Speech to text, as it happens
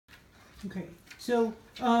Okay, so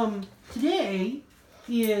today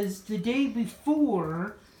is the day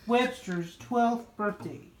before Webster's 12th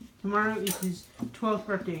birthday. Tomorrow is his 12th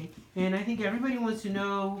birthday, and I think everybody wants to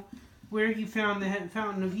know where he found the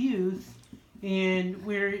Fountain of Youth and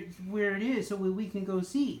where it is, so we can go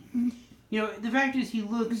see. You know, the fact is he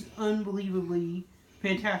looks unbelievably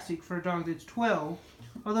fantastic for a dog that's 12,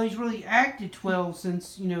 although he's really acted 12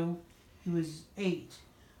 since, you know, he was 8.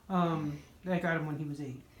 I got him when he was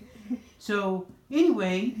 8. So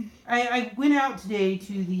anyway, I went out today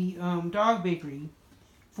to the dog bakery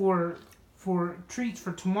for treats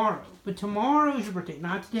for tomorrow. But tomorrow is your birthday,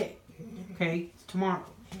 not today. Okay, it's tomorrow.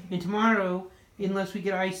 And tomorrow, unless we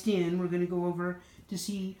get iced in, we're going to go over to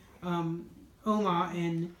see Oma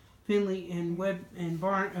and Finley and Webb and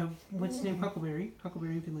what's his name, Huckleberry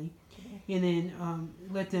and Finley, and then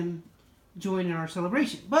let them join in our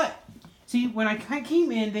celebration. But see, when I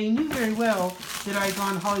came in, they knew very well that I had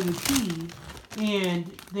gone Hollywood Tea, and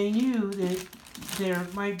they knew that there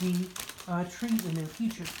might be a treat in their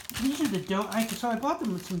future. These are the donuts. So I bought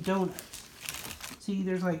them with some donuts. See,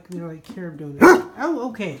 they're like carob donuts. Oh,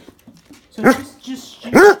 okay. So just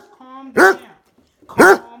calm down.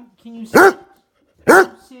 Calm. Can you sit?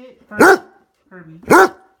 Sit, Herbie.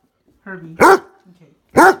 Okay.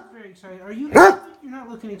 Very excited. Are you excited? You're not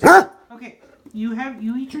looking excited. Okay. You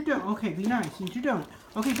eat your donut. Okay, be nice. Eat your donut.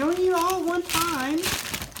 Okay, don't eat all at one time.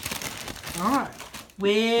 Alright.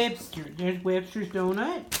 Webster. There's Webster's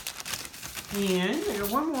donut. And there's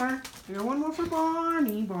one more. There's one more for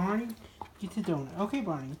Barney. Barney, get the donut. Okay,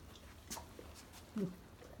 Barney. You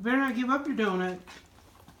better not give up your donut.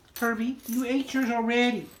 Herbie, you ate yours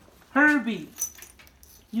already. Herbie,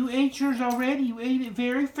 you ate yours already. You ate it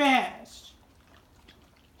very fast.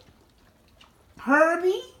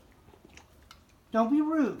 Herbie? Don't be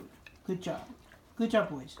rude. Good job. Good job,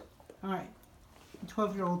 boys. All right.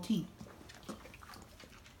 12-year-old teeth.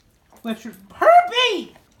 Webster.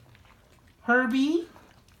 Herbie! Herbie?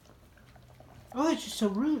 Oh, that's just so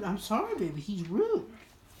rude. I'm sorry, baby. He's rude.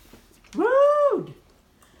 Rude!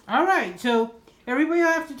 All right. So, everybody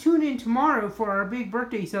will have to tune in tomorrow for our big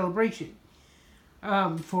birthday celebration.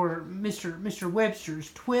 For Mr.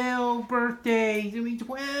 Webster's 12th birthday. He's going to be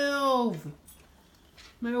 12.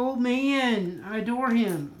 My old man. I adore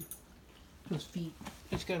him. Those feet.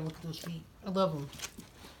 I just gotta look at those feet. I love them.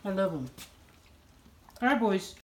 I love them. Alright, boys.